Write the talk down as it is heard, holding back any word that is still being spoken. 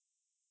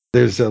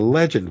There's a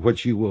legend,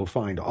 which you will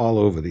find all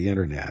over the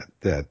internet,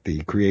 that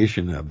the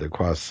creation of the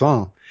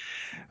croissant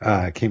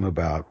came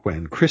about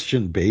when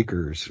Christian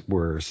bakers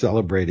were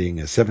celebrating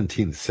a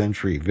 17th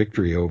century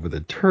victory over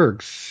the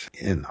Turks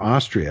in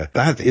Austria.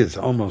 That is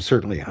almost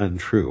certainly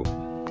untrue.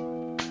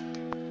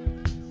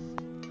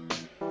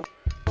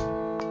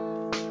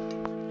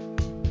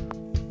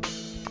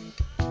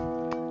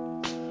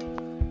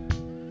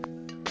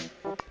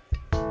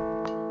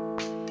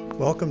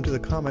 Welcome to the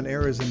Common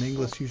Errors in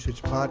English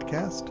Usage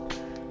podcast.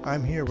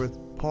 I'm here with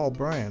Paul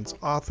Bryans,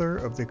 author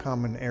of the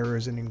Common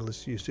Errors in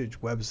English Usage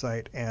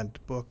website and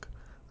book.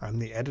 I'm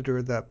the editor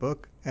of that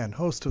book and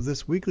host of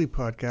this weekly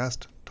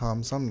podcast,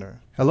 Tom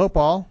Sumner. Hello,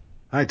 Paul.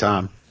 Hi,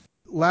 Tom.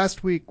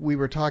 Last week we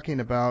were talking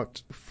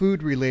about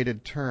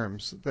food-related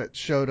terms that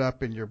showed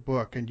up in your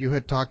book, and you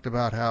had talked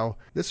about how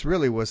this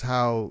really was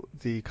how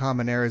the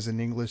Common Errors in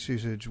English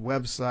Usage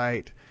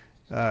website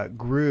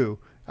grew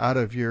out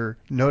of your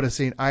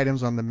noticing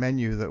items on the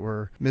menu that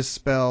were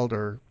misspelled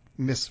or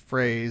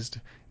misphrased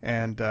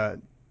and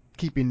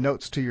keeping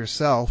notes to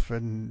yourself,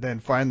 and then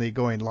finally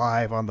going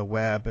live on the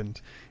web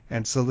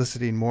and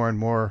soliciting more and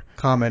more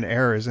common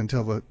errors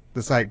until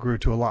the site grew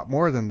to a lot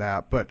more than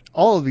that. But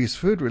all of these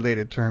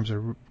food-related terms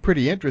are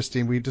pretty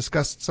interesting. We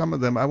discussed some of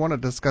them. I want to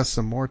discuss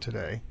some more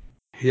today.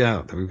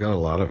 Yeah, we've got a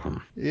lot of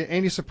them.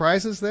 Any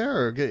surprises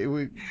there?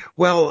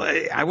 Well,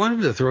 I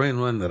wanted to throw in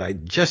one that I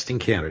just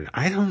encountered.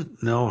 I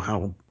don't know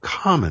how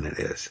common it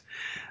is,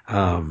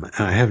 and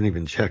I haven't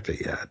even checked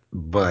it yet.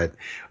 But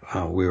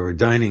we were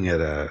dining at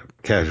a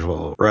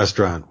casual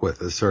restaurant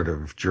with a sort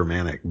of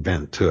Germanic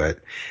bent to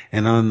it,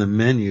 and on the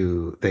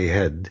menu they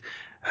had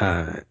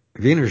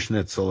Wiener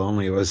Schnitzel,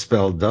 only it was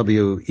spelled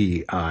Weiner,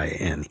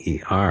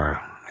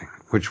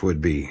 which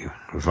would be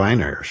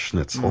Wiener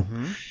Schnitzel.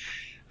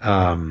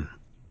 Mm-hmm.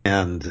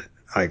 And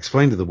I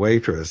explained to the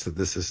waitress that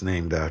this is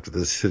named after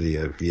the city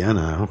of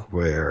Vienna,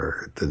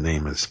 where the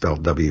name is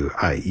spelled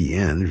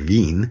W-I-E-N,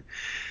 Wien.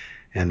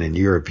 And in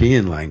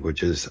European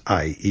languages,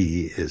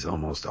 I-E is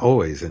almost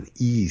always an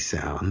E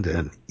sound,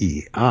 and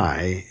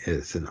E-I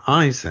is an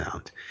I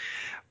sound.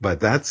 But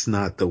that's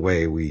not the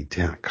way we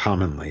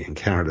commonly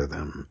encounter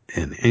them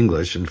in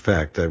English. In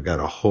fact, I've got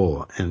a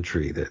whole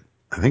entry that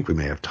I think we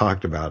may have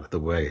talked about, the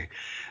way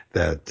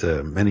that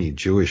many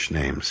Jewish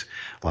names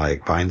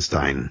like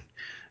Weinstein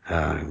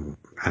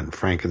and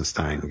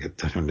Frankenstein get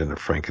turned into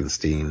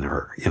Frankenstein,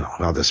 or,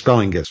 how the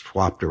spelling gets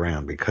swapped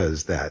around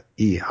because that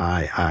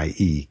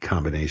E-I-I-E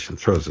combination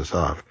throws us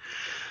off.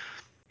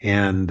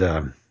 And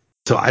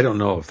so I don't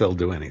know if they'll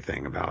do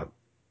anything about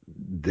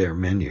their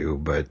menu,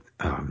 but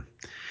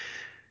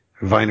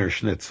Wiener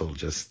Schnitzel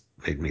just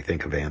made me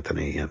think of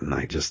Anthony, and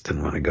I just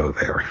didn't want to go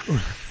there.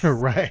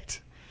 Right.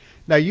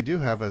 Now, you do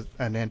have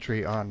an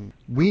entry on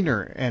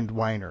Wiener and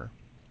Weiner.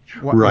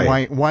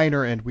 Right.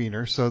 Weiner and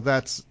Wiener, so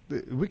but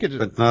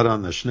not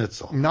on the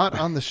Schnitzel. Not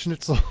on the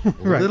Schnitzel.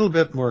 Right. A little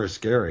bit more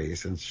scary,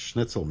 since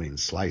Schnitzel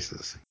means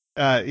slices.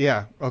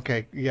 Yeah.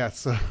 Okay. Yeah.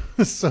 So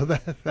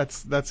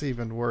that's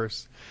even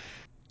worse.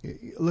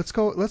 Let's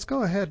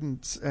go ahead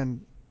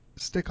and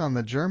stick on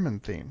the German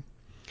theme.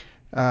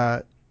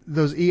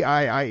 Those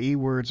E-I-I-E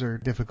words are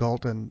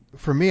difficult, and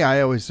for me,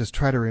 I always just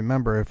try to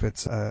remember if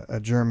it's a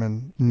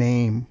German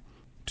name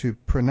to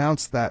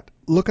pronounce that.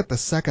 Look at the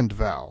second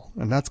vowel,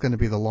 and that's going to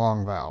be the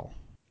long vowel.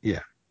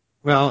 Yeah.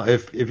 Well,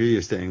 if you're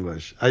used to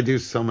English, I do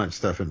so much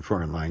stuff in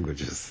foreign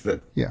languages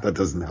that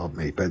doesn't help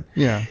me. But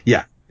yeah,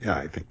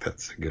 I think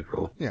that's a good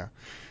rule. Yeah.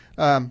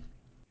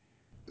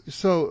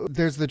 So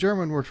there's the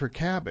German word for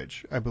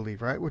cabbage, I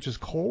believe, right? Which is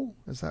Kohl.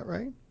 Is that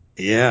right?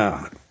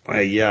 Yeah.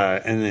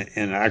 Yeah. And it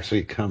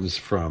actually comes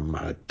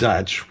from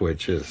Dutch,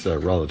 which is a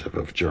relative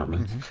of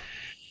German. Mm-hmm.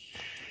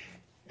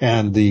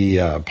 And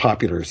the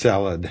popular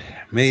salad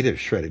made of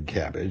shredded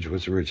cabbage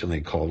was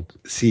originally called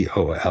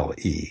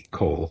C-O-L-E,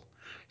 Kohl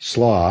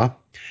slaw.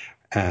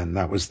 And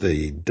that was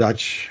the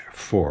Dutch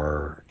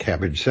for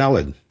cabbage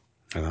salad.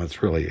 And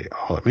that's really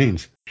all it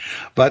means.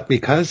 But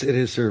because it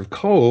is served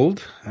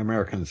cold,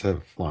 Americans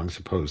have long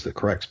supposed the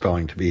correct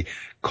spelling to be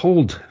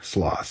cold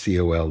slaw,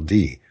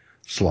 C-O-L-D,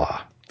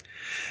 slaw.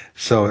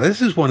 So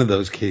this is one of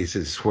those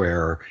cases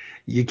where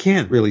you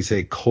can't really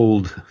say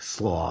cold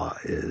slaw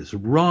is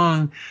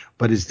wrong,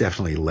 but it's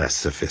definitely less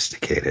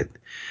sophisticated.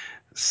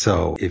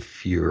 So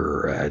if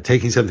you're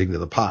taking something to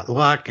the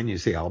potluck and you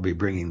say, I'll be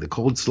bringing the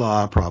cold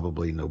slaw,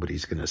 probably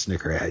nobody's going to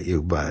snicker at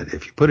you. But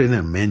if you put it in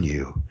a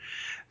menu,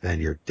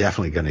 then you're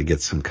definitely going to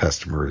get some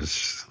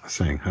customers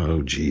saying,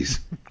 oh,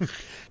 geez.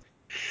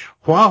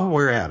 While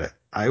we're at it,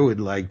 I would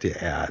like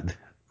to add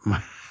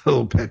my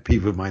little pet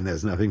peeve of mine that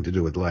has nothing to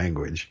do with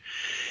language.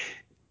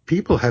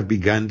 People have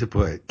begun to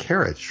put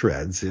carrot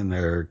shreds in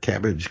their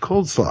cabbage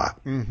cold slaw.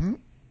 Mm-hmm.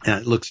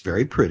 And it looks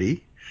very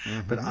pretty.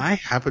 Mm-hmm. But I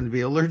happen to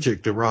be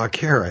allergic to raw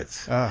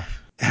carrots.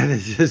 And it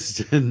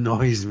just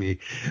annoys me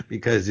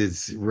because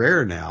it's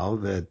rare now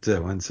that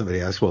when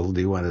somebody asks, well,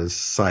 do you want a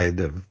side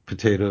of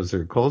potatoes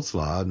or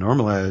coleslaw?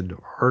 Normally I'd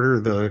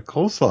order the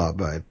coleslaw,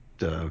 but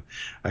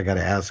I got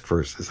to ask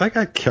first, has that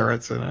got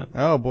carrots in it?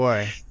 Oh,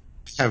 boy.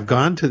 have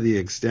gone to the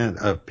extent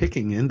of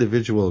picking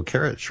individual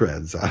carrot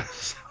shreds out of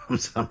some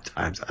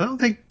sometimes. I don't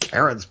think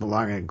carrots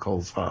belong in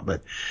coleslaw,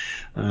 but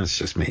it's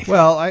just me.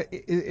 Well,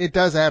 it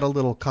does add a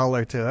little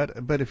color to it,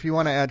 but if you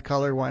want to add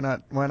color, why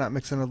not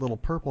mix in a little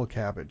purple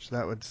cabbage?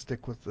 That would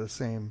stick with the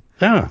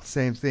Yeah.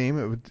 same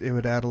theme. It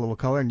would add a little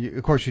color, and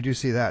of course you do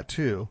see that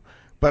too.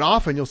 But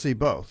often you'll see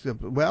both.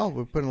 Well,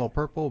 we'll put a little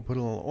purple, we'll put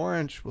a little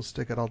orange, we'll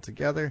stick it all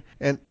together.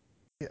 And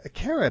a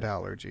carrot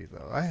allergy,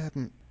 though,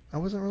 I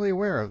wasn't really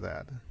aware of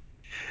that.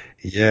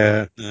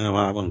 Yeah, no,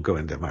 I won't go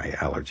into my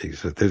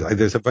allergies.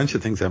 There's a bunch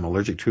of things I'm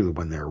allergic to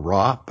when they're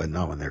raw, but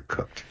not when they're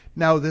cooked.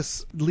 Now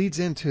this leads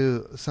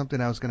into something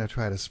I was going to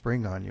try to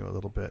spring on you a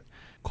little bit.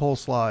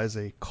 Coleslaw is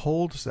a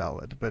cold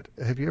salad, but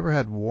have you ever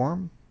had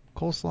warm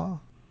coleslaw?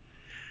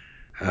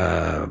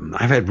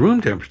 I've had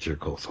room temperature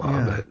coleslaw,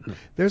 Yeah, but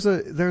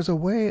there's a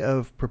way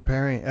of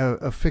preparing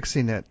of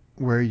fixing it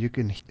where you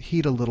can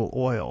heat a little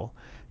oil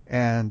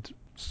and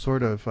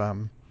sort of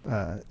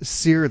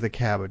sear the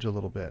cabbage a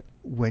little bit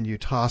when you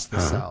toss the uh,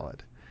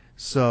 salad,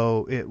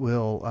 so it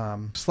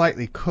will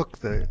slightly cook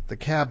the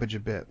cabbage a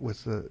bit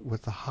with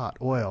the hot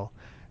oil,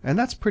 and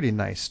that's pretty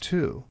nice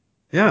too.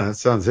 yeah, that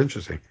sounds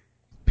interesting.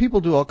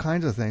 People do all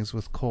kinds of things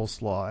with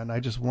coleslaw, and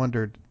I just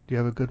wondered, do you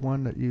have a good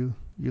one that you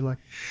like?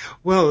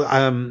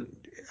 Well,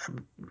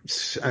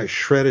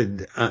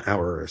 shredded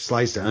or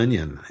sliced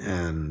onion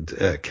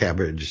and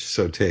cabbage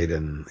sauteed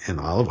in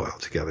olive oil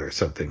together is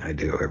something I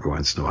do every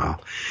once in a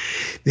while.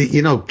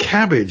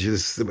 Cabbage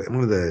is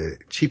one of the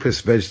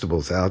cheapest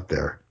vegetables out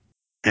there.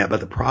 Yeah,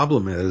 but the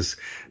problem is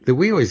that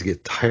we always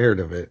get tired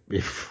of it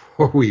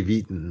before we've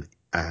eaten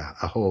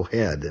a whole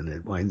head, and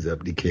it winds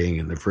up decaying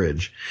in the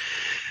fridge.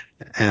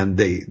 And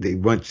they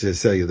want to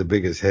sell you the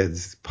biggest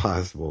heads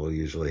possible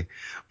usually.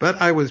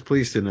 But I was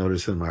pleased to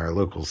notice in our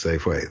local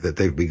Safeway that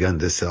they've begun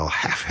to sell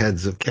half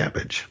heads of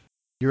cabbage.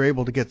 You're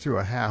able to get through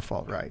a half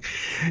all right.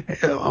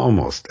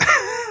 Almost.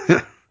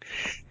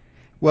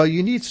 Well,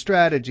 you need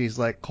strategies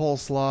like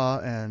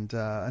coleslaw, and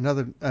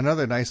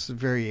another nice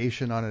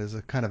variation on it is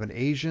a kind of an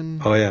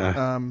Asian Oh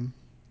yeah.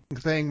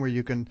 thing where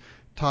you can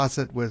toss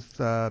it with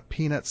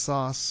peanut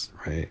sauce,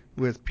 Right.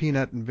 with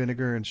peanut and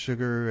vinegar and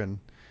sugar and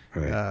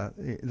Right.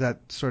 that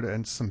sort of,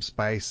 and some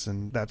spice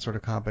and that sort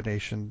of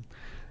combination.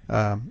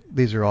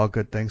 These are all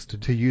good things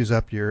to use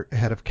up your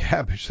head of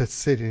cabbage that's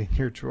sitting in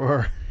your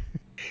drawer.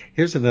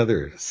 Here's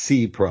another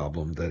C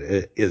problem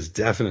that is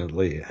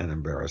definitely an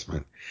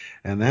embarrassment,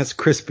 and that's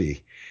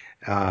crispy.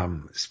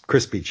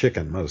 Crispy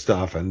chicken most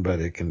often, but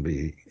it can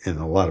be in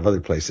a lot of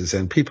other places.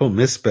 And people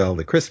misspell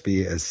the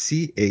crispy as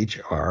Chrispy.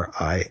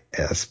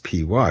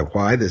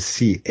 Why the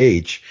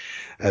CH?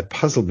 It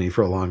puzzled me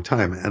for a long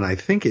time, and I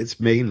think it's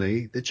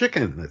mainly the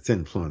chicken that's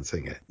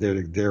influencing it.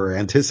 They're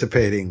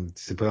anticipating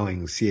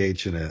spelling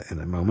CH in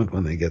a moment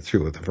when they get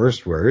through with the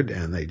first word,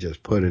 and they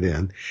just put it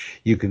in.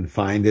 You can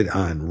find it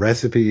on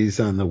recipes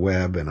on the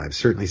web, and I've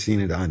certainly seen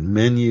it on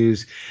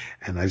menus,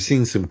 and I've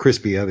seen some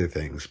crispy other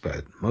things,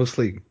 but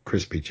mostly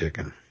crispy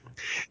chicken.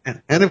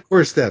 And of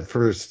course, that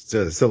first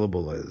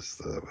syllable is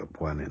the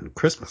one in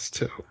Christmas,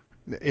 too.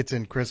 It's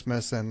in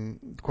Christmas, and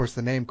of course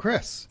the name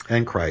Chris.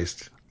 And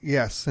Christ.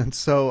 Yes, and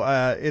so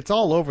it's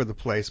all over the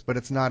place, but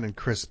it's not in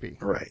crispy.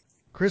 Right.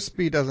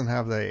 Crispy doesn't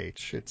have the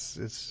H. It's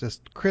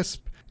just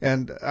crisp,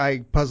 and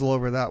I puzzle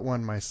over that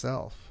one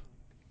myself.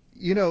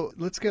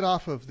 Let's get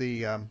off of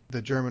the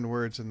German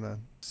words and the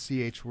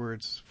CH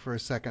words for a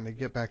second and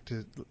get back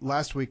to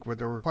last week where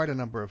there were quite a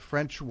number of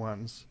French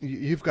ones.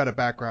 You've got a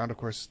background, of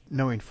course,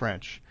 knowing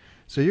French,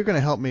 so you're going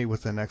to help me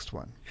with the next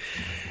one.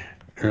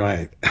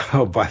 Right.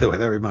 Oh, by the way,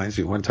 that reminds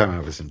me, one time I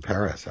was in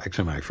Paris,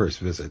 actually my first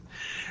visit,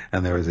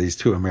 and there was these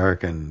two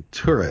American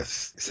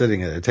tourists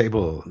sitting at a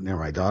table near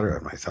my daughter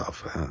and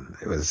myself, and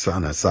it was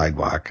on a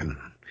sidewalk and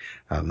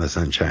out in the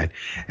sunshine,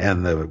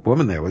 and the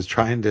woman there was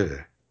trying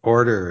to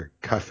order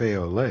cafe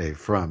au lait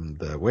from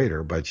the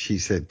waiter, but she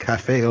said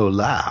cafe au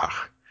lard,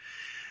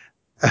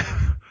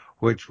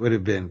 which would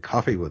have been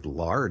coffee with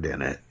lard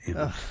in it.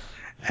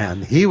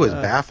 And he was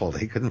baffled.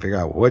 He couldn't figure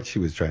out what she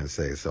was trying to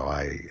say. So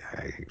I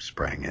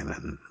sprang in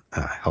and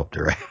helped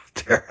her out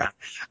there.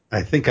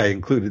 I think I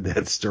included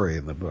that story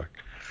in the book.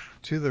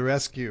 To the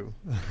rescue.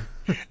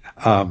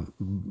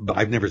 But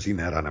I've never seen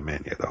that on a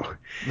menu, though.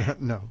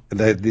 No.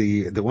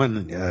 The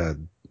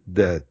one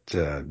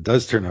that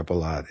does turn up a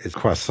lot is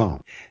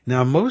croissant.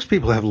 Now, most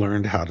people have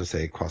learned how to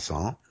say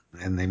croissant,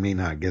 and they may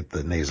not get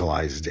the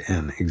nasalized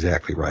N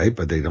exactly right,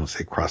 but they don't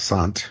say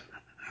croissant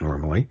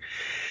normally.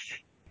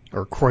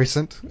 Or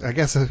croissant. I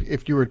guess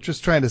if you were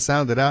just trying to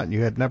sound it out and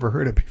you had never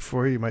heard it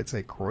before, you might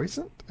say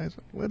croissant.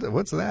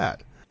 What's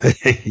that?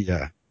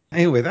 Yeah.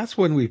 Anyway, that's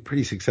one we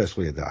pretty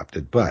successfully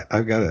adopted, but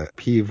I've got a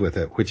peeve with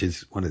it, which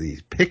is one of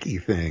these picky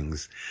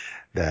things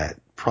that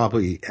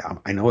probably,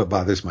 I know it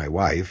bothers my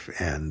wife,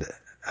 and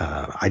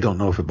I don't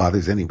know if it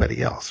bothers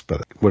anybody else,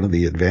 but one of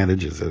the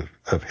advantages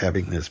of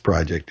having this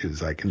project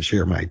is I can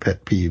share my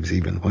pet peeves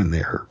even when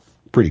they're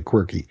pretty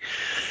quirky.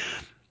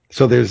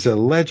 So there's a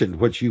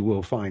legend, which you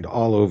will find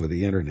all over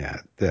the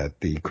internet, that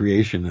the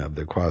creation of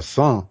the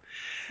croissant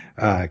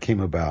came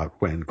about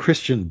when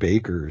Christian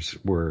bakers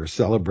were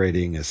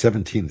celebrating a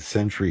 17th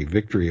century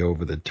victory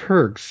over the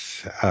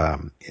Turks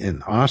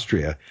in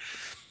Austria.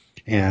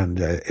 And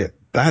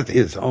that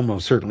is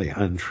almost certainly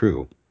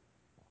untrue.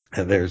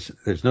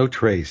 There's no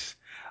trace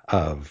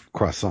of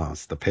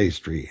croissants, the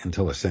pastry,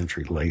 until a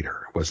century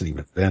later. It wasn't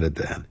even invented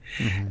then.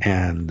 Mm-hmm.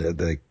 And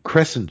the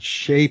crescent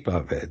shape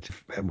of it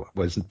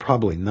was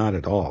probably not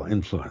at all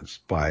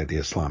influenced by the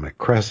Islamic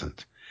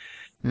crescent.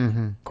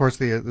 Mm-hmm. Of course,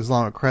 the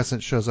Islamic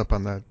crescent shows up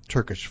on the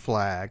Turkish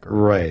flag.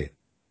 Right.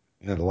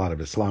 And a lot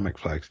of Islamic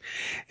flags.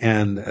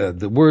 And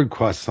the word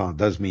croissant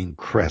does mean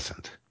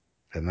crescent.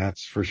 And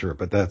that's for sure,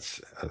 but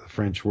that's a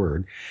French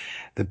word.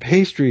 The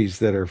pastries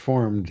that are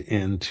formed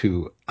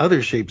into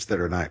other shapes that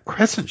are not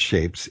crescent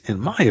shapes, in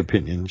my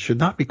opinion, should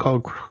not be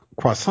called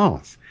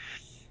croissants.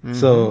 Mm-hmm.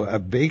 So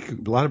a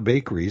lot of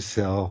bakeries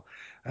sell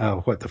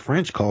what the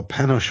French call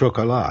pain au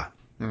chocolat,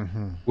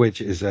 mm-hmm. which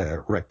is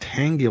a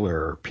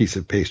rectangular piece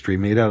of pastry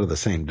made out of the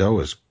same dough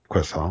as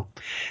croissant,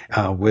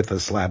 with a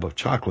slab of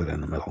chocolate in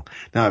the middle.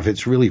 Now, if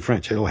it's really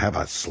French, it'll have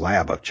a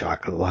slab of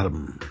chocolate. A lot of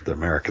them, the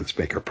Americans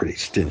make, are pretty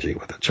stingy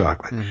with the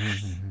chocolate.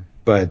 Mm-hmm.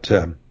 But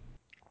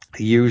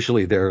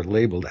usually they're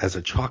labeled as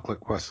a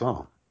chocolate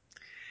croissant.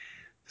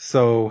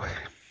 So,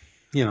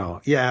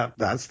 yeah,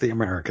 that's the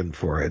American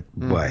for it.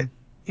 Mm-hmm. But,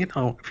 if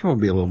you want to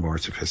be a little more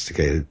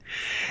sophisticated,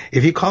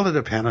 if you called it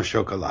a pain au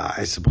chocolat,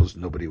 I suppose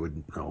nobody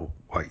would know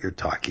what you're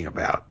talking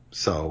about.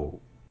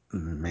 So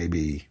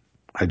maybe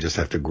I just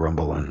have to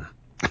grumble and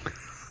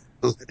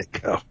let it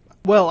go.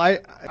 Well,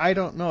 I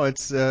don't know.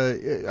 It's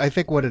I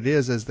think what it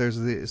is there's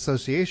the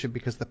association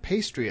because the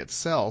pastry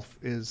itself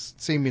is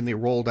seemingly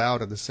rolled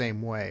out in the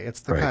same way. It's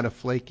the kind of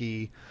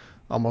flaky,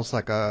 almost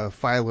like a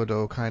phyllo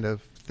dough kind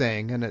of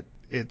thing, and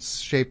it's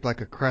shaped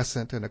like a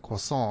crescent and a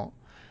croissant.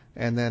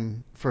 And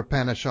then for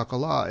pain au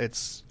chocolat,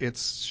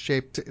 it's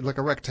shaped like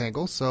a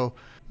rectangle. So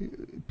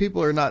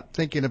people are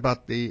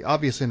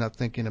obviously not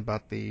thinking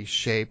about the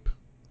shape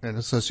and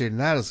associating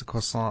that as a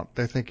croissant.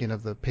 They're thinking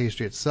of the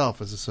pastry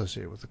itself as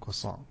associated with the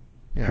croissant.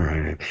 Yeah.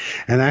 Right.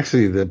 And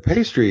actually, the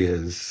pastry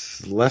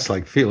is less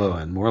like phyllo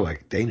and more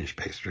like Danish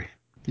pastry.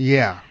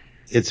 Yeah.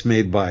 It's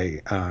made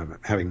by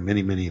having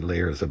many, many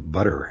layers of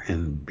butter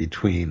in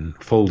between,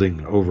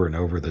 folding over and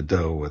over the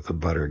dough with the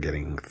butter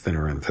getting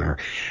thinner and thinner,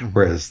 mm-hmm.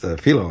 whereas the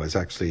phyllo is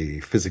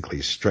actually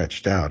physically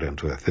stretched out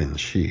into a thin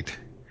sheet.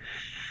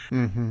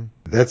 Mm-hmm.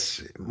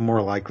 That's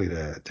more likely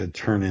to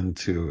turn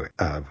into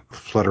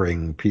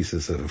fluttering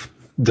pieces of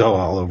dough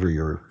all over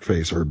your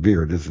face, or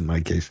beard is in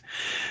my case,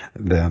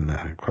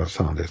 than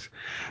croissant is.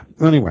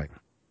 Anyway.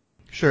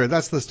 Sure,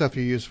 that's the stuff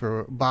you use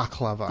for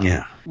baklava,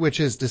 yeah. which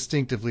is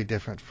distinctively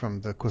different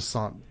from the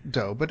croissant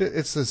dough, but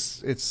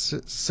it's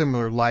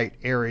similar light,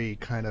 airy,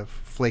 kind of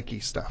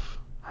flaky stuff.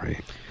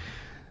 Right.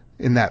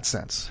 In that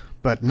sense,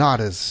 but not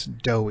as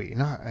doughy.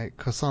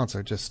 Croissants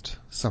are just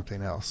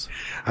something else.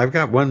 I've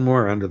got one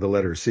more under the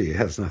letter C. It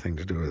has nothing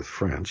to do with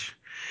French.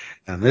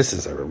 And this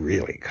is a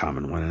really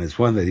common one, and it's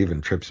one that even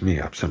trips me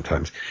up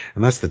sometimes,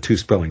 and that's the two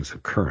spellings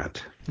of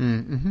current.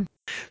 Mm-hmm.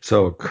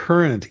 So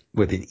current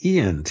with an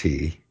ENT,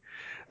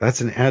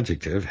 that's an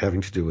adjective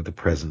having to do with the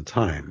present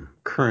time.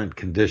 Current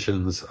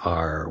conditions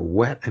are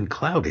wet and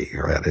cloudy,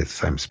 or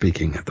as I'm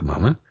speaking at the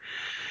moment.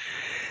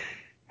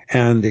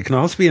 And it can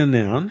also be a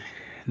noun,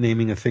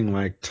 naming a thing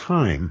like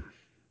time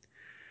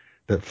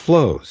that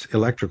flows,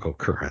 electrical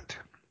current,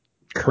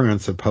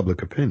 currents of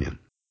public opinion,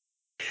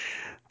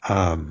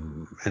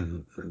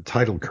 and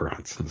tidal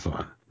currents and so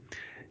on.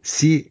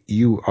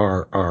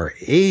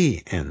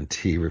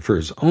 Currant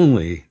refers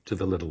only to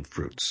the little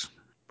fruits,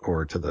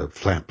 or to the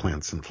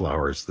plants and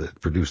flowers that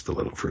produce the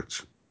little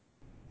fruits.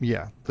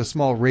 Yeah, the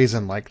small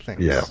raisin-like things.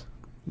 Yeah.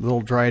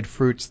 Little dried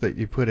fruits that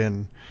you put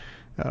in.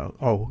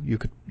 You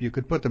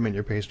could put them in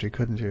your pastry,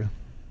 couldn't you?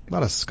 A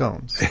lot of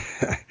scones.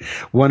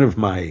 One of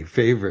my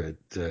favorite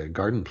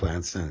garden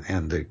plants,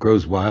 and it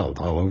grows wild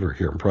all over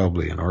here, and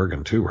probably in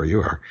Oregon too, where you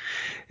are,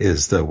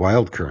 is the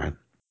wild currant.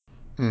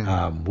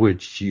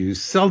 Which you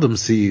seldom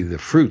see the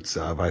fruits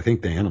of. I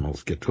think the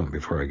animals get to them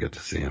before I get to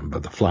see them,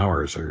 but the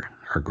flowers are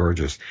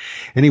gorgeous.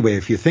 Anyway,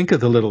 if you think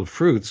of the little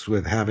fruits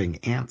with having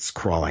ants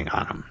crawling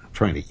on them,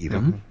 trying to eat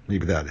them,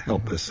 maybe that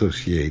help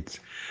associate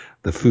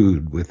the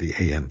food with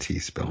the ANT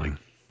spelling.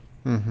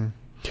 Mm-hmm.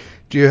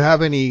 Do you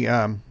have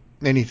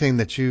anything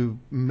that you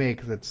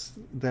make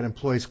that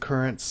employs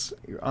currants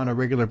on a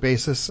regular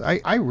basis?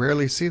 I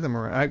rarely see them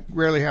around. I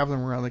rarely have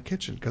them around the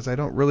kitchen because I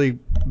don't really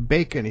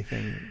bake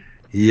anything.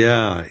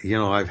 Yeah,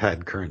 I've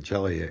had currant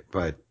jelly,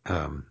 but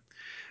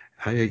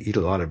I eat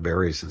a lot of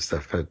berries and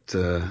stuff, but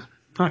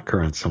not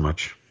currants so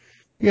much.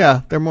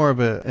 Yeah, they're more of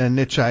a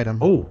niche item.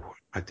 Oh,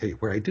 I tell you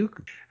where I do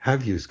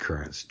have used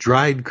currants,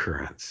 dried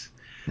currants.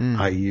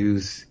 I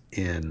use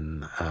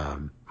in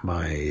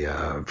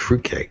my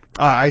fruitcake.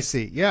 I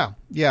see. Yeah.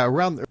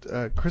 Around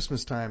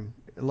Christmas time,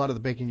 a lot of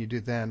the baking you do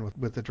then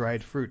with the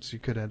dried fruits, you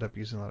could end up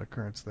using a lot of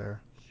currants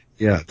there.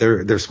 Yeah,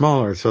 they're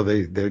smaller, so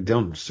they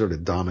don't sort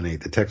of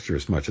dominate the texture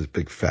as much as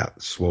big,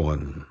 fat,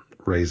 swollen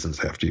raisins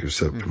have to.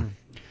 So,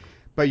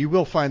 But you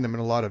will find them in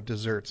a lot of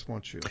desserts,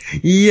 won't you?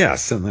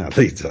 Yes, and that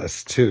leads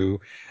us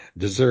to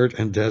dessert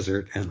and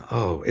desert. And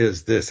oh,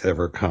 is this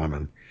ever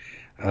common?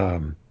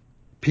 Um,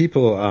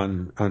 People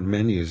on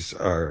menus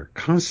are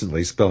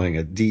constantly spelling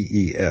it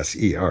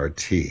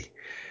desert.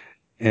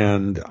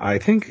 And I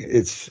think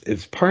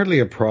it's partly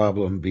a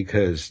problem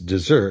because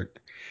dessert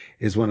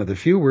is one of the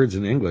few words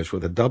in English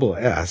with a double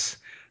S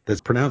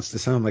that's pronounced to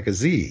sound like a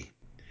Z.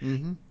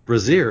 Mm-hmm.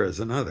 Brassiere is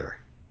another.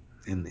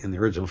 In the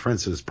original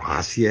French, it was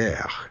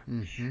brassière,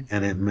 Mm-hmm.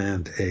 and it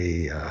meant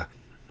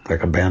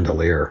like a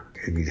bandolier.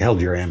 It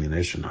held your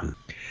ammunition on.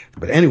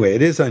 But anyway,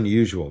 it is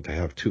unusual to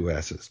have two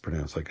S's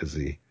pronounced like a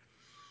Z.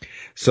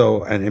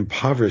 So an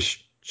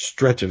impoverished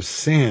stretch of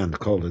sand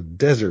called a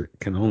desert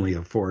can only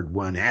afford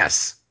one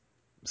S.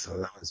 So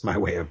that was my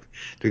way of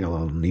doing a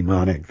little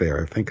mnemonic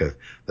there. Think of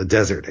the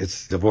desert.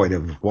 It's devoid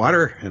of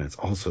water and it's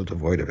also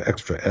devoid of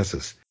extra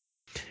S's.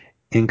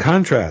 In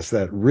contrast,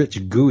 that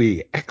rich,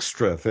 gooey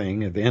extra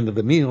thing at the end of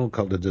the meal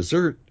called a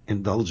dessert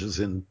indulges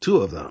in two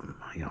of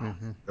them.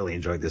 Mm-hmm. Really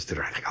enjoyed this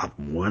dinner. I think I'll have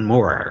one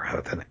more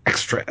with an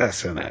extra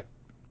S in it.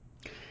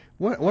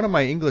 One of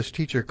my English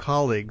teacher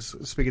colleagues,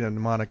 speaking of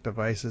mnemonic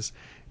devices,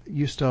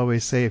 used to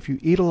always say, if you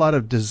eat a lot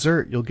of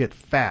dessert, you'll get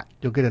fat.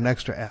 You'll get an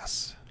extra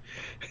S.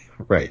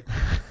 Right.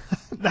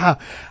 Now,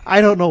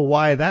 I don't know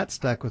why that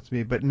stuck with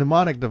me, but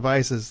mnemonic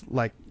devices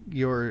like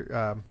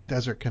your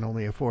desert can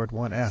only afford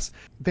one S.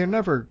 They're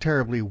never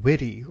terribly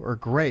witty or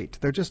great.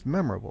 They're just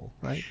memorable,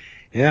 right?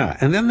 Yeah.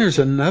 And then there's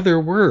another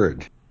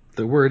word,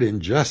 the word in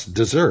just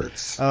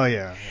desserts. Oh,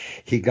 yeah.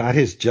 He got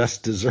his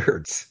just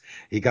desserts.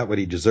 He got what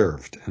he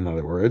deserved, in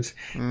other words.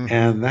 Mm-hmm.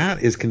 And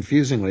that is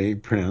confusingly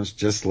pronounced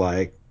just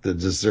like the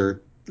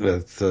dessert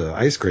with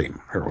ice cream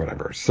or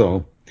whatever.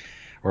 So,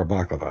 or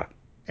baklava.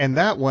 And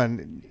that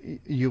one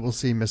you will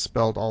see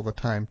misspelled all the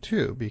time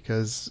too,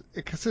 because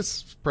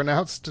it's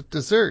pronounced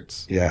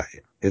desserts. Yeah.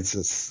 It's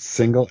a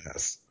single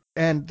S.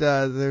 And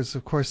there's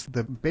of course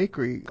the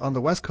bakery on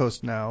the West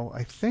Coast now.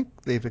 I think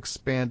they've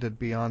expanded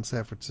beyond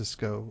San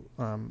Francisco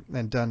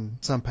and done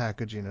some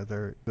packaging of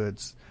their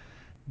goods.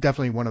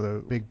 Definitely one of the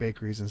big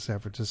bakeries in San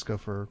Francisco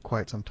for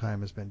quite some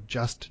time has been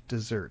Just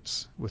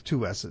Desserts with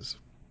two S's.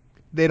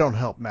 They don't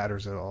help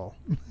matters at all.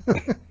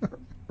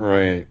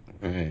 Right,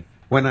 right.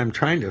 When I'm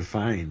trying to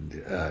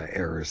find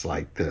errors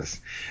like this,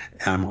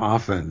 I'm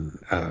often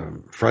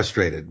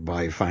frustrated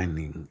by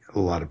finding a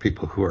lot of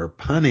people who are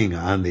punning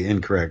on the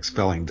incorrect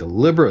spelling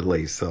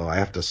deliberately. So I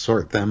have to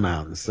sort them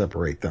out and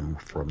separate them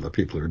from the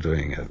people who are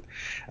doing it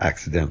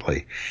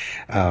accidentally.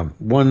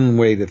 One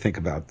way to think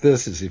about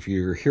this is if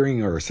you're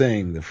hearing or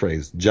saying the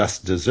phrase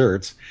just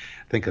desserts,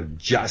 think of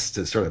just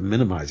as sort of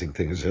minimizing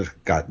things. It's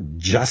got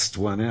just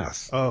one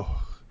S.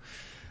 Oh,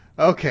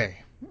 okay.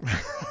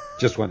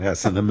 Just one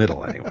S in the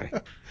middle, anyway.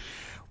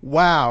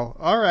 Wow.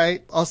 All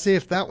right. I'll see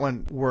if that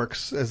one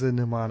works as a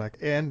mnemonic.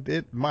 And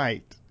it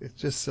might. It's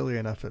just silly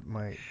enough it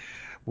might.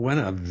 One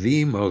of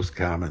the most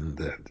common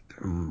that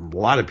a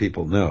lot of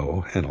people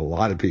know and a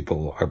lot of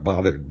people are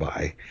bothered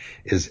by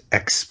is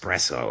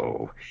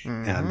espresso.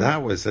 And Mm-hmm.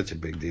 that was such a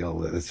big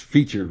deal that it's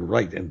featured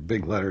right in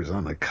big letters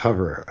on the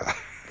cover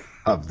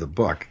of the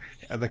book.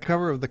 The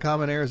cover of the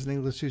Common Errors in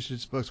English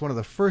Usage books, one of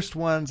the first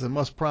ones and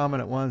most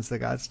prominent ones that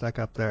got stuck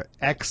up there.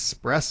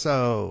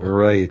 Espresso.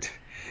 Right.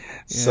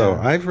 So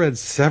Yeah. I've read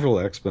several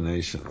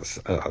explanations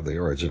of the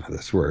origin of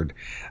this word.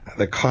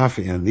 The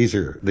coffee, and these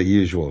are the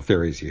usual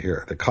theories you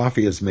hear. The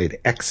coffee is made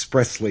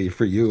expressly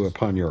for you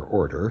upon your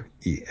order,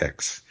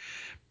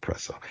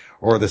 presso,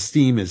 or the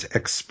steam is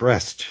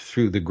expressed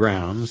through the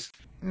grounds,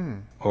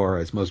 Mm. or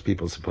as most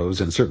people suppose,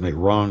 and certainly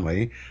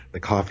wrongly, the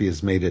coffee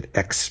is made at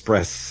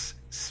express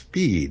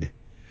speed.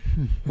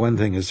 One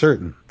thing is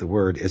certain, the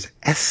word is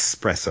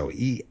espresso,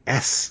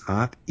 E-S,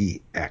 not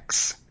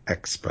E-X,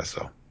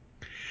 espresso.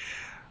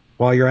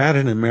 While you're at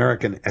an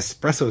American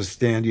espresso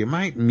stand, you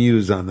might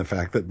muse on the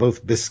fact that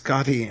both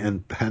biscotti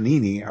and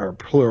panini are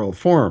plural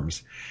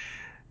forms,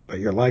 but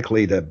you're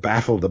likely to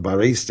baffle the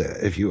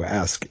barista if you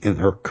ask in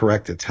her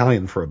correct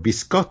Italian for a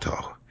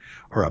biscotto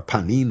or a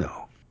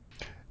panino.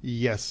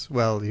 Yes,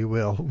 well, you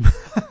will.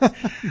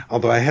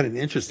 Although I had an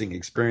interesting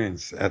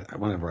experience at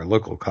one of our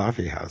local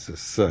coffee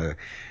houses.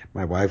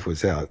 My wife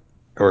was out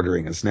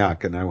ordering a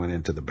snack, and I went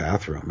into the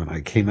bathroom, and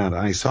I came out,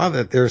 and I saw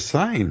that their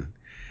sign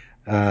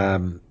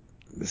um,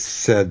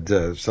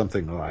 said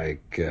something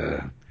like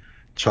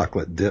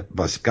chocolate dip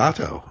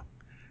biscotto.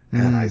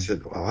 And I Mm.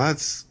 said, well,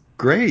 that's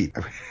great.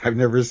 I've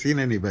never seen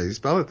anybody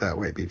spell it that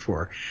way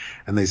before.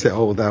 And they said,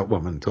 oh, that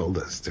woman told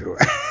us to.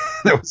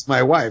 That was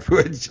my wife who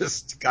had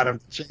just got him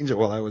to change it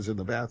while I was in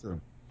the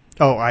bathroom.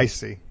 Oh, I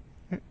see.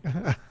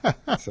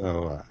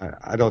 So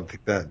I don't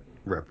think that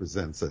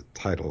represents a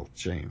title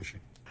change.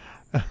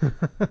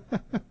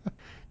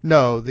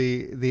 No,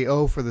 the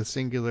O for the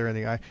singular and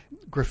the I.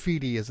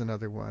 Graffiti is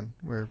another one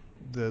where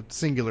the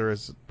singular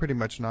is pretty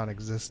much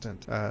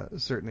non-existent,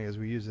 certainly as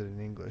we use it in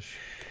English.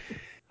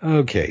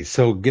 Okay,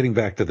 so getting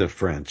back to the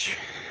French.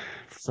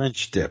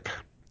 French dip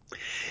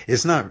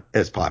is not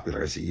as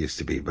popular as it used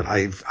to be, but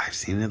I've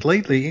seen it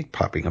lately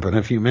popping up on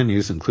a few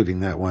menus, including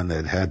that one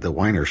that had the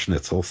Weiner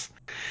schnitzels.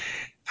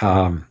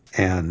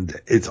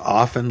 And it's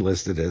often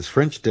listed as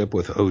French dip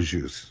with au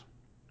jus.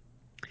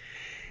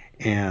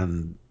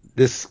 And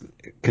this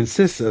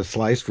consists of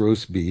sliced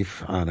roast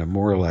beef on a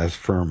more or less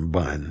firm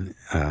bun,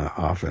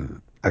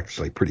 often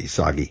actually pretty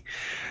soggy,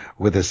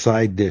 with a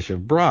side dish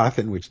of broth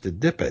in which to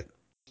dip it.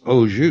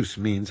 Au jus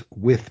means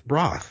with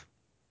broth,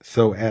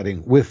 so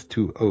adding with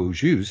to au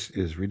jus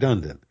is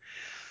redundant.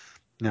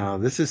 Now,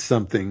 this is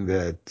something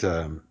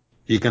that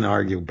you can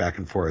argue back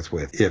and forth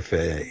with. If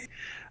a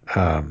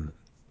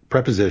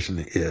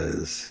preposition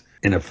is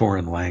in a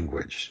foreign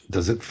language,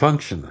 does it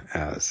function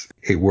as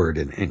a word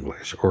in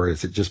English, or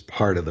is it just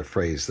part of the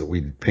phrase that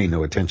we pay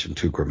no attention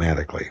to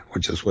grammatically,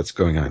 which is what's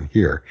going on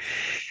here?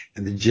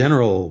 And the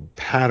general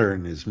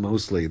pattern is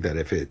mostly that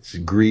if it's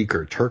Greek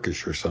or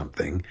Turkish or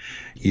something,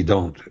 you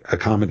don't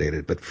accommodate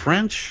it. But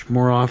French,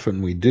 more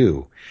often we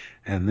do.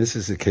 And this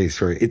is a case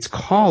where it's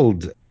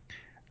called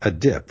a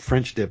dip,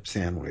 French dip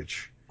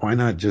sandwich. Why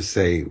not just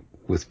say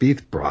with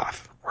beef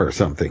broth or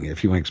something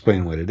if you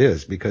explain what it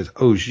is? Because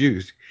au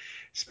jus,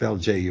 spelled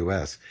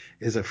J-U-S,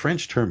 is a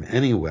French term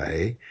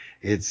anyway.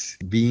 It's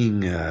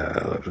being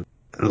a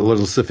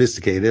little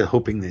sophisticated,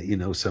 hoping that you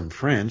know some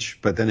French.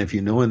 But then if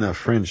you know enough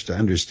French to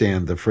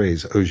understand the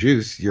phrase au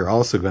jus, you're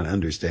also going to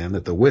understand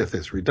that the with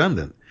is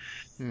redundant.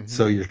 Mm-hmm.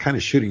 So you're kind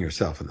of shooting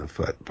yourself in the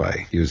foot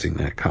by using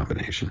that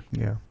combination.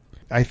 Yeah.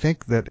 I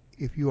think that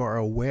if you are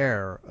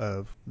aware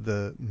of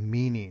the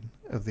meaning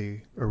of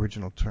the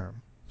original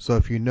term, so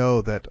if you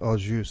know that au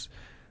jus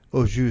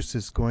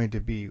is going to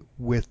be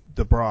with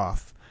the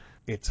broth,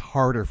 it's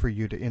harder for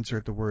you to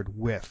insert the word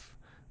with.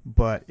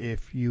 But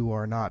if you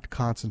are not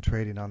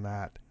concentrating on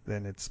that,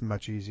 then it's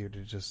much easier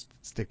to just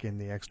stick in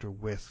the extra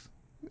with.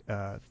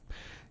 I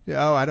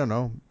don't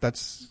know. That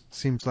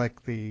seems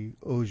like the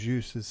au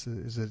jus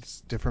is a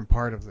different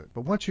part of it.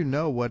 But once you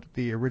know what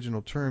the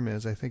original term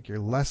is, I think you're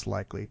less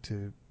likely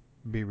to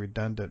be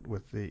redundant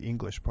with the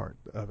English part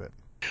of it.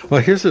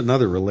 Well, here's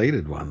another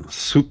related one,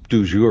 soup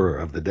du jour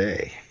of the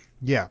day.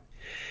 Yeah.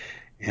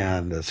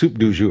 And soup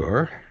du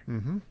jour,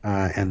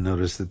 and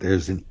notice that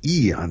there's an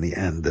E on the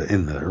end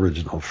in the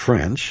original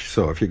French.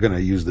 So if you're going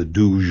to use the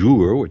du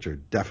jour, which are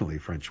definitely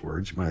French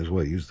words, you might as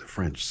well use the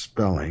French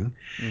spelling.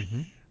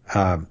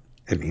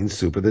 It means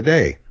soup of the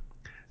day.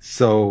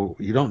 So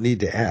you don't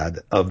need to add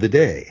of the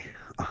day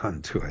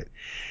onto it.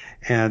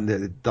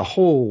 And the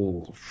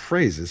whole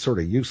phrase is sort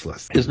of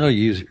useless. There's no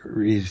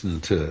reason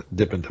to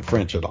dip into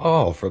French at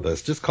all for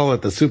this. Just call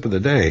it the soup of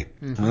the day.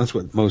 And that's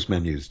what most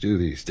menus do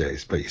these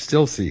days. But you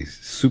still see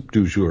soup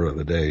du jour of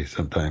the day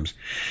sometimes.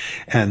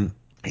 And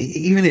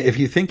even if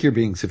you think you're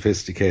being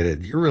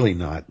sophisticated, you're really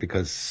not,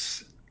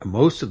 because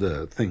most of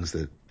the things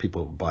that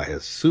people buy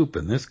as soup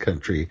in this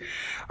country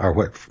are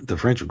what the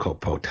French would call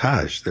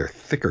potage. They're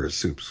thicker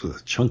soups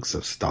with chunks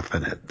of stuff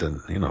in it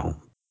and,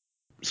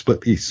 split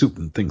pea soup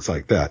and things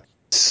like that.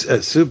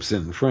 Soups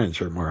in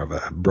French are more of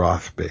a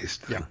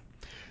broth-based thing.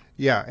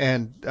 Yeah,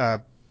 and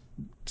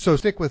so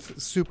stick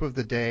with soup of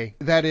the day.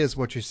 That is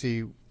what you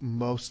see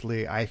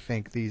mostly, I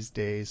think, these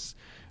days.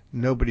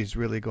 Nobody's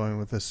really going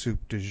with a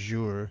soup du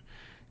jour.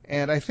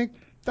 And I think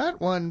that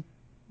one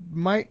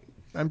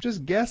I'm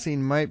just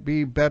guessing, might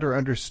be better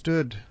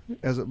understood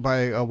by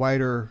a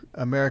wider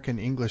American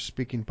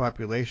English-speaking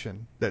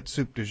population, that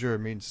soup du jour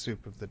means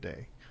soup of the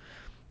day.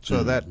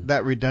 So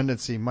that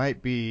redundancy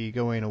might be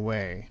going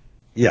away.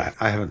 Yeah,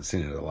 I haven't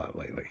seen it a lot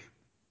lately.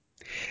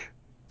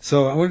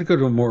 So I want to go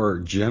to a more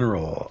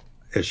general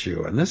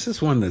issue, and this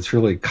is one that's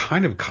really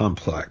kind of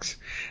complex,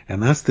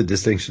 and that's the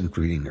distinction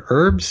between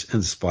herbs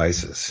and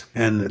spices.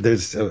 And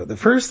there's the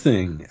first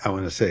thing I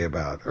want to say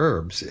about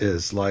herbs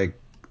is, like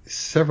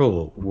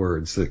several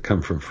words that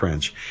come from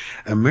French,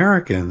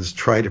 Americans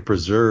try to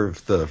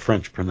preserve the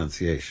French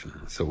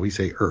pronunciation. So we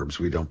say herbs,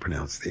 we don't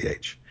pronounce the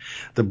H.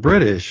 The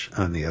British,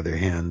 on the other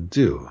hand,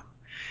 do,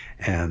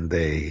 and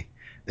they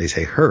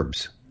say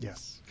herbs.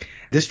 Yes.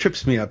 This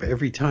trips me up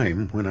every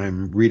time when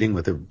I'm reading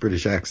with a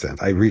British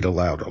accent. I read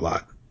aloud a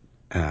lot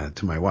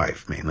to my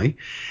wife, mainly,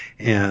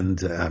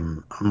 and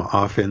I'm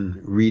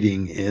often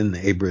reading in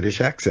a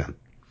British accent.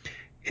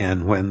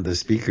 And when the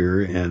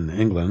speaker in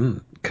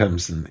England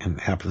comes and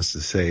happens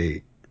to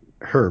say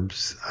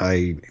herbs,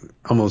 I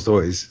almost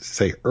always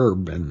say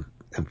herb and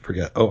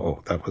forget,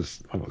 that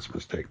was almost a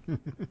mistake.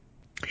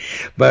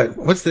 But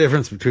what's the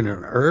difference between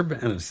an herb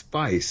and a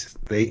spice?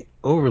 They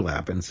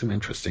overlap in some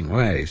interesting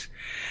ways.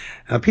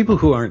 People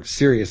who aren't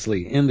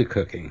seriously into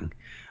cooking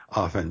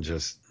often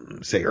just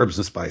say herbs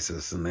and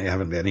spices, and they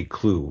haven't any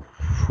clue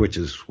which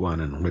is one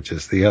and which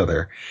is the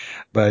other.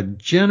 But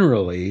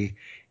generally,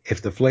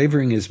 if the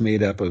flavoring is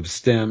made up of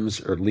stems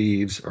or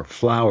leaves or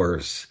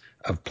flowers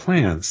of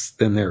plants,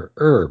 then they're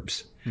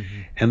herbs.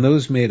 Mm-hmm. And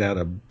those made out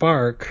of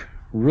bark,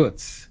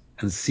 roots,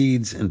 and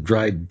seeds and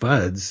dried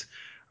buds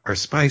are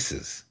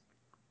spices.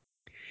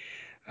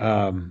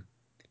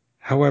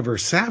 However,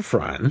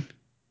 saffron,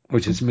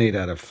 which is made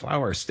out of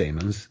flower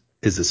stamens,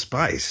 is a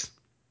spice.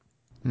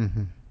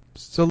 Mm-hmm.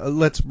 So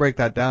let's break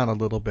that down a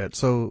little bit.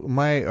 So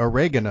my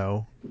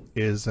oregano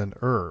is an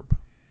herb.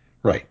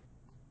 Right.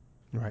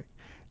 Right.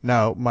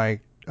 Now,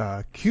 my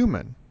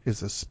cumin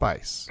is a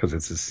spice. because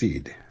it's a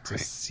seed. It's a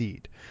Right?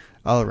 seed.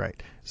 All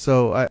right.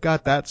 So I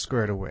got that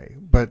squared away.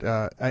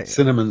 But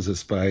Cinnamon's a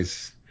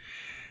spice.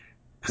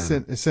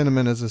 And,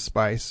 cinnamon is a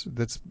spice.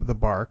 That's the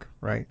bark,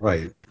 right?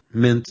 right.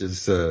 Mint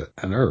is an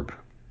herb.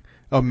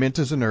 Oh, mint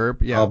is an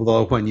herb. Yeah.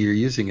 Although when you're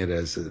using it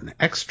as an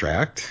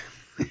extract,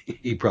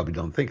 you probably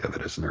don't think of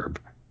it as an herb.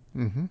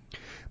 Hmm.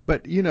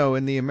 But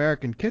in the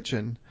American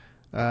kitchen,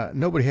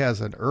 nobody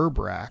has an herb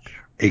rack.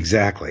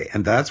 Exactly.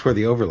 And that's where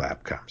the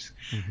overlap comes.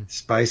 Hmm.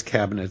 Spice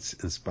cabinets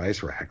and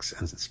spice racks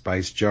and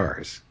spice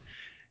jars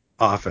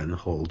often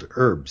hold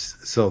herbs.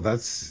 So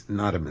that's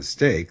not a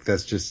mistake.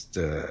 That's just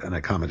an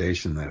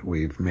accommodation that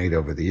we've made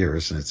over the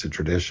years, and it's a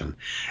tradition.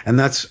 And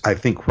that's, I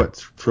think, what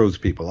throws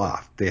people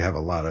off. They have a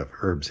lot of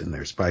herbs in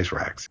their spice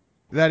racks.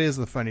 That is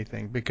the funny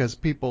thing because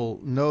people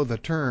know the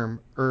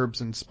term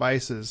herbs and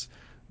spices,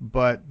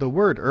 but the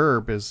word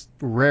herb is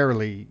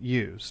rarely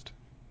used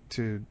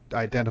to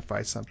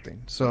identify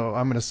something. So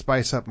I'm going to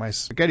spice up my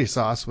spaghetti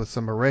sauce with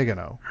some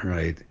oregano.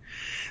 Right.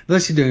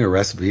 Unless you're doing a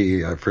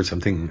recipe for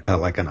something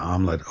like an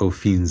omelet, au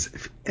fines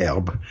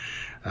herbe,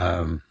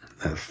 a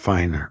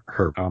fine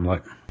herb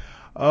omelet.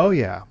 Oh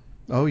yeah,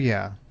 oh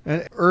yeah.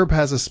 And herb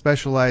has a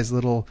specialized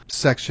little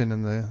section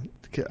in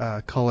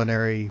the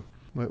culinary.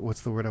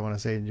 What's the word I want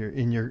to say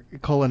in your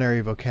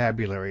culinary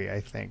vocabulary?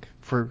 I think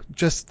for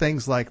just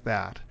things like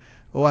that.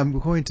 Oh, I'm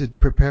going to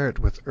prepare it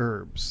with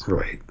herbs.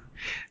 Right.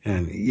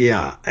 And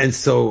yeah, and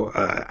so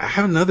I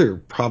have another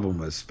problem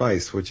with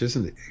spice, which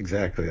isn't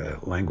exactly a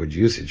language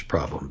usage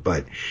problem,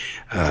 but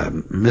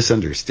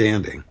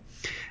misunderstanding.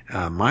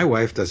 My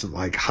wife doesn't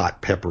like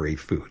hot, peppery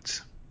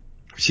foods.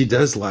 She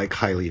does like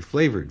highly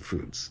flavored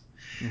foods.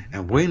 Mm-hmm.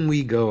 And when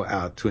we go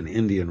out to an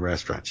Indian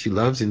restaurant, she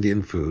loves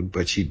Indian food,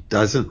 but she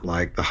doesn't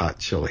like the hot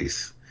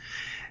chilies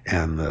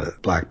and the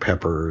black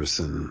peppers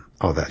and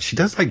all that. She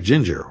does like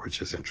ginger,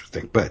 which is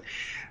interesting. But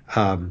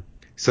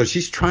so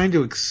she's trying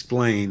to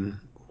explain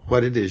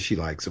what it is she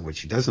likes and what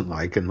she doesn't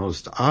like. And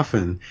most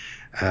often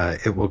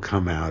it will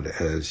come out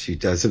as she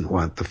doesn't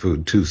want the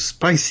food too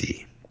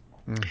spicy.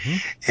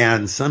 Mm-hmm.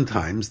 And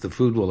sometimes the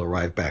food will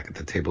arrive back at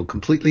the table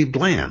completely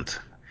bland,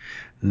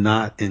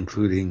 not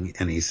including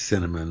any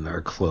cinnamon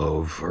or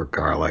clove or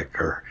garlic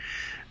or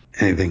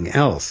anything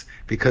else,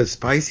 because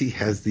spicy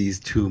has these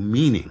two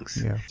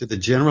meanings. Yeah. To the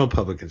general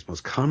public, its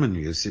most common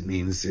use, it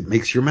means it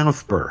makes your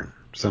mouth burn.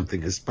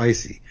 Something is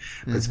spicy.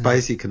 But Mm-hmm.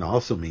 spicy can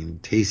also mean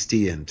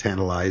tasty and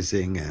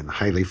tantalizing and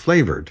highly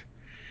flavored.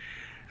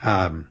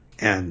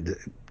 And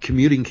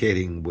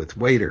communicating with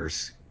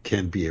waiters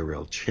can be a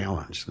real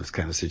challenge in this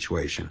kind of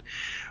situation.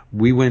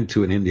 We went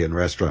to an Indian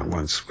restaurant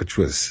once, which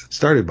was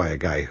started by a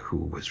guy who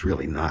was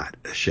really not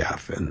a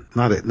chef and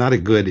not a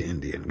good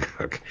Indian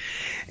cook.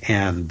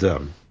 And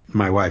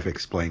my wife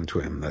explained to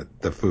him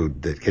that the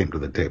food that came to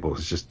the table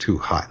was just too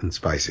hot and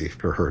spicy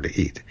for her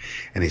to eat.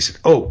 And he said,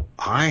 "Oh,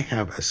 I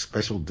have a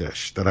special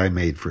dish that I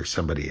made for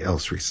somebody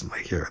else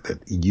recently here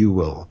that you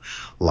will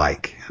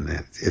like, and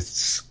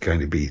it's going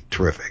to be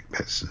terrific.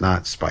 It's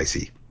not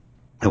spicy."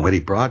 And what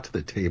he brought to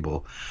the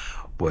table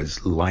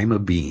was lima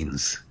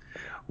beans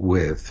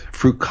with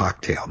fruit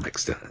cocktail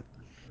mixed in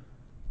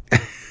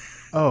it.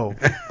 Oh.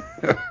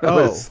 It Oh.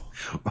 was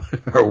one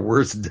of our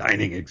worst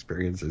dining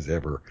experiences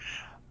ever.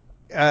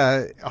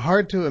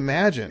 Hard to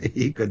imagine.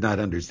 He could not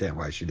understand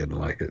why she didn't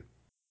like it.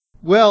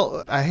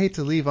 Well, I hate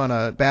to leave on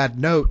a bad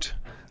note,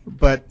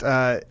 but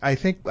I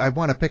think I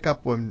want to pick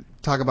up and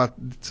talk about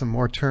some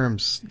more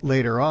terms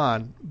later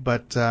on.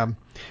 But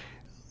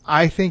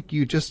I think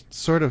you just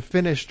sort of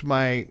finished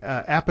my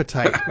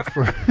appetite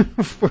for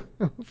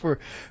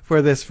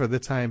this for the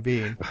time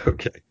being.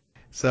 Okay.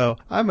 So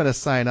I'm going to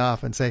sign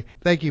off and say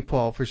thank you,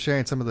 Paul, for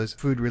sharing some of those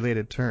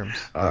food-related terms.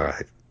 All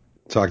right.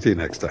 Talk to you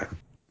next time.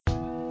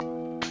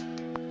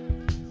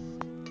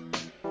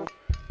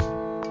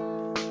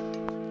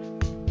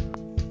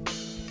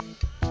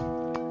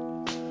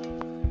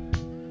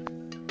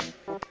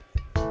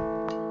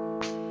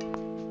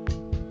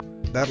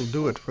 That'll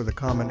do it for the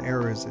Common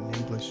Errors in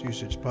English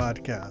Usage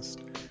podcast.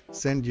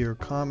 Send your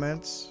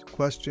comments,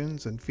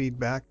 questions, and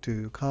feedback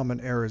to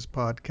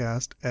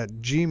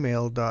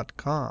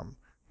commonerrorspodcast@gmail.com.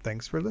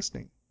 Thanks for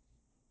listening.